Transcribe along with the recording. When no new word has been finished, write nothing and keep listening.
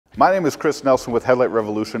My name is Chris Nelson with Headlight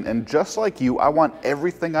Revolution, and just like you, I want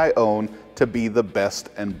everything I own to be the best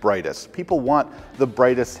and brightest. People want the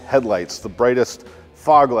brightest headlights, the brightest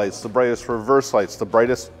fog lights, the brightest reverse lights, the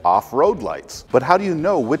brightest off-road lights. But how do you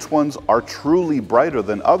know which ones are truly brighter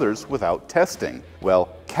than others without testing?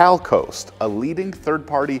 Well, CalCoast, a leading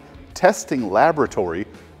third-party testing laboratory,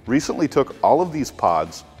 recently took all of these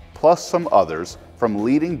pods, plus some others, from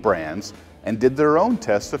leading brands and did their own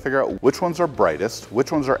tests to figure out which ones are brightest,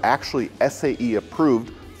 which ones are actually SAE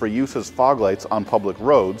approved for use as fog lights on public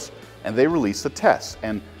roads, and they released a test.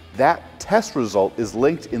 And that test result is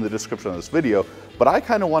linked in the description of this video, but I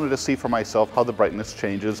kind of wanted to see for myself how the brightness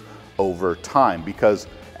changes over time, because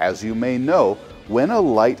as you may know, when a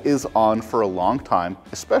light is on for a long time,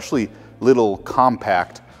 especially little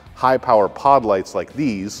compact high power pod lights like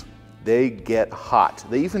these, they get hot.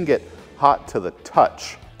 They even get hot to the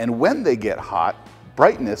touch. And when they get hot,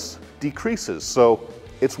 brightness decreases. So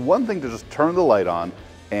it's one thing to just turn the light on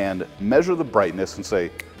and measure the brightness and say,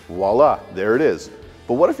 voila, there it is.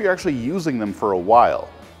 But what if you're actually using them for a while?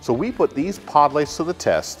 So we put these pod lights to the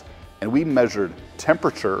test and we measured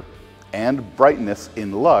temperature and brightness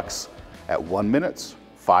in lux at 1 minute,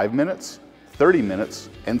 5 minutes, 30 minutes,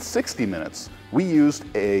 and 60 minutes. We used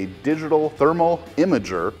a digital thermal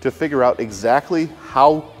imager to figure out exactly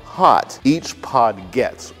how hot each pod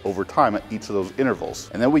gets over time at each of those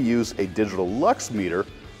intervals. And then we use a digital lux meter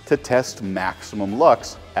to test maximum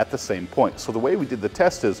lux at the same point. So the way we did the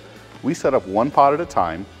test is we set up one pod at a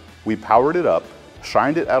time, we powered it up,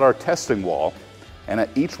 shined it at our testing wall, and at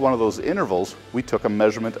each one of those intervals, we took a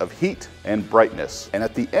measurement of heat and brightness. And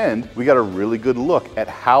at the end, we got a really good look at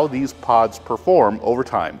how these pods perform over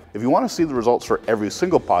time. If you want to see the results for every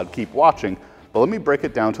single pod, keep watching, but let me break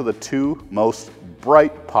it down to the two most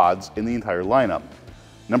bright pods in the entire lineup.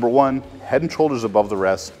 Number one, head and shoulders above the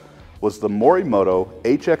rest, was the Morimoto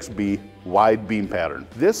HXB wide beam pattern.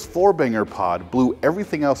 This 4-banger pod blew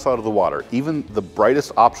everything else out of the water, even the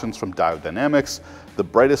brightest options from Diode Dynamics, the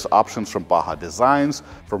brightest options from Baja Designs,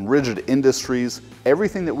 from Rigid Industries.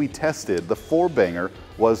 Everything that we tested, the 4-banger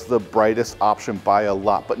was the brightest option by a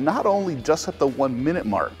lot, but not only just at the 1 minute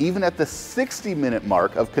mark, even at the 60-minute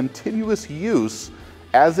mark of continuous use.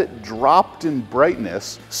 As it dropped in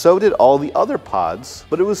brightness, so did all the other pods,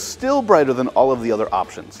 but it was still brighter than all of the other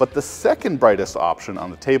options. But the second brightest option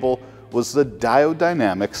on the table was the Diode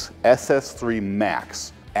Dynamics SS3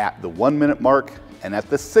 Max. At the 1 minute mark and at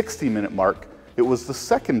the 60-minute mark, it was the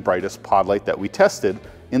second brightest pod light that we tested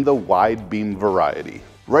in the wide beam variety.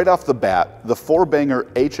 Right off the bat, the 4-banger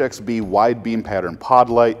HXB wide beam pattern pod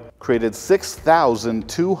light created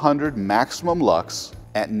 6,200 maximum lux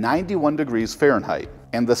at 91 degrees Fahrenheit.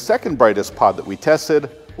 And the second brightest pod that we tested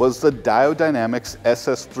was the Diode Dynamics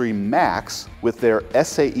SS3 Max with their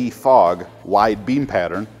SAE fog wide beam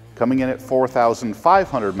pattern, coming in at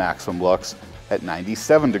 4,500 maximum lux at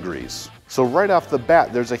 97 degrees. So right off the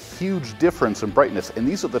bat, there's a huge difference in brightness, and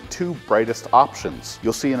these are the two brightest options.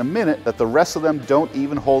 You'll see in a minute that the rest of them don't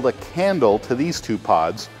even hold a candle to these two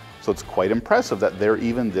pods, so it's quite impressive that they're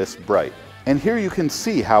even this bright. And here you can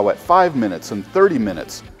see how at 5 minutes and 30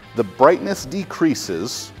 minutes, the brightness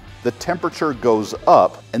decreases, the temperature goes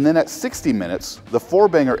up, and then at 60 minutes, the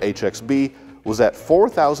 4-banger HXB was at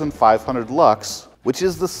 4,500 lux, which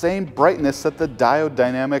is the same brightness that the Diode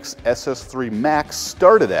Dynamics SS3 Max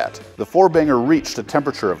started at. The 4-banger reached a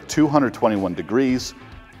temperature of 221 degrees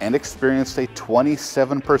and experienced a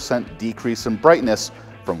 27% decrease in brightness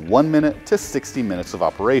from 1 minute to 60 minutes of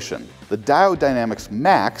operation. The Diode Dynamics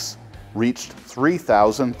Max reached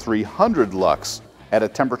 3,300 lux at a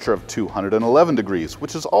temperature of 211 degrees,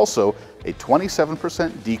 which is also a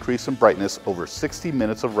 27% decrease in brightness over 60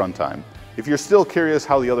 minutes of runtime. If you're still curious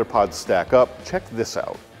how the other pods stack up, check this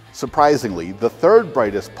out. Surprisingly, the third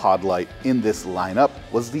brightest pod light in this lineup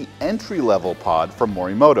was the entry-level pod from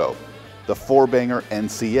Morimoto, the 4-banger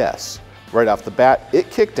NCS. Right off the bat, it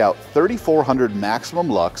kicked out 3,400 maximum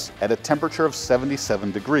lux at a temperature of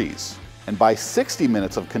 77 degrees. And by 60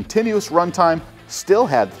 minutes of continuous runtime, still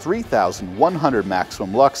had 3,100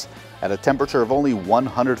 maximum lux at a temperature of only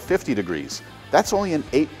 150 degrees. That's only an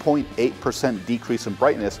 8.8% decrease in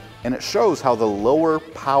brightness, and it shows how the lower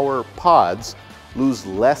power pods lose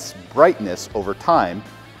less brightness over time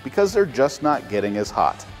because they're just not getting as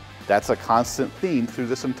hot. That's a constant theme through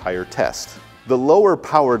this entire test. The lower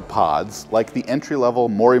powered pods, like the entry-level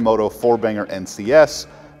Morimoto 4-banger NCS,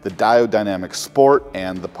 the Diode Dynamics Sport,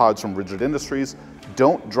 and the pods from Rigid Industries,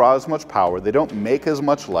 don't draw as much power, they don't make as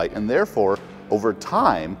much light, and therefore, over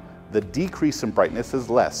time, the decrease in brightness is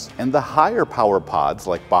less. And the higher power pods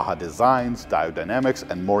like Baja Designs, Diode Dynamics,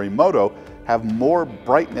 and Morimoto have more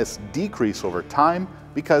brightness decrease over time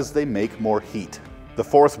because they make more heat. The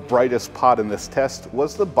fourth brightest pod in this test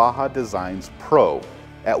was the Baja Designs Pro.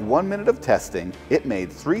 At 1 minute of testing, it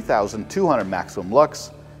made 3,200 maximum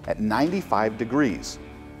lux at 95 degrees.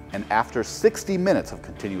 And after 60 minutes of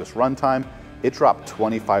continuous runtime, it dropped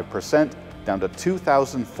 25% down to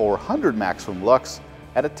 2,400 maximum lux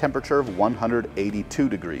at a temperature of 182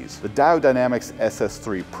 degrees. The Diode Dynamics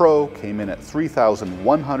SS3 Pro came in at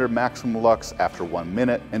 3,100 maximum lux after 1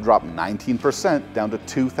 minute and dropped 19% down to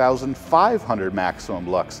 2,500 maximum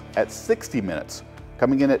lux at 60 minutes,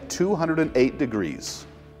 coming in at 208 degrees.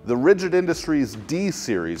 The Rigid Industries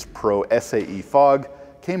D-Series Pro SAE Fog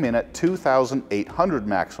came in at 2,800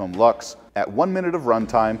 maximum lux at 1 minute of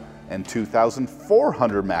runtime and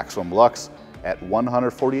 2,400 maximum lux at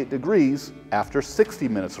 148 degrees after 60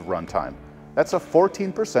 minutes of runtime. That's a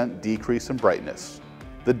 14% decrease in brightness.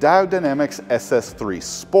 The Diode Dynamics SS3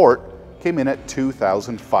 Sport came in at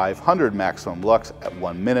 2,500 maximum lux at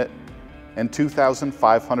 1 minute and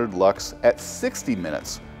 2,500 lux at 60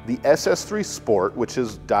 minutes. The SS3 Sport, which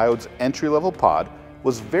is Diode's entry-level pod,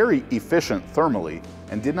 was very efficient thermally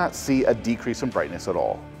and did not see a decrease in brightness at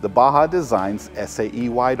all. The Baja Designs SAE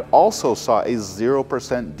Wide also saw a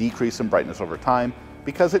 0% decrease in brightness over time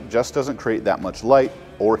because it just doesn't create that much light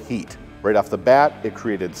or heat. Right off the bat, it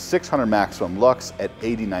created 600 maximum lux at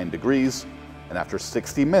 89 degrees, and after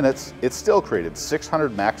 60 minutes, it still created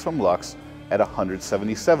 600 maximum lux at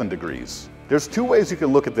 177 degrees. There's two ways you can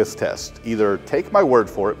look at this test. Either take my word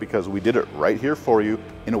for it because we did it right here for you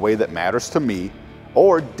in a way that matters to me,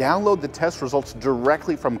 or download the test results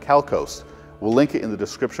directly from Calcos. We'll link it in the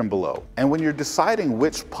description below. And when you're deciding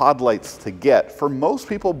which pod lights to get, for most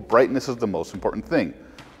people, brightness is the most important thing.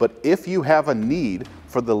 But if you have a need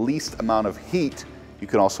for the least amount of heat, you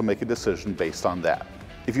can also make a decision based on that.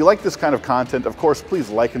 If you like this kind of content, of course, please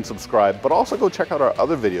like and subscribe, but also go check out our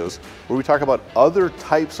other videos where we talk about other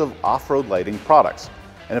types of off-road lighting products.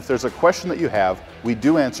 And if there's a question that you have, we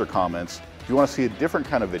do answer comments. If you want to see a different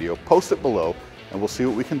kind of video, post it below, and we'll see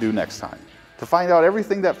what we can do next time. To find out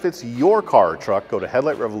everything that fits your car or truck, go to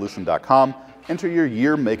headlightrevolution.com, enter your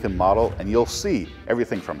year, make, and model, and you'll see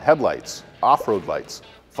everything from headlights, off-road lights,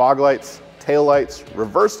 fog lights, tail lights,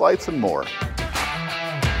 reverse lights, and more.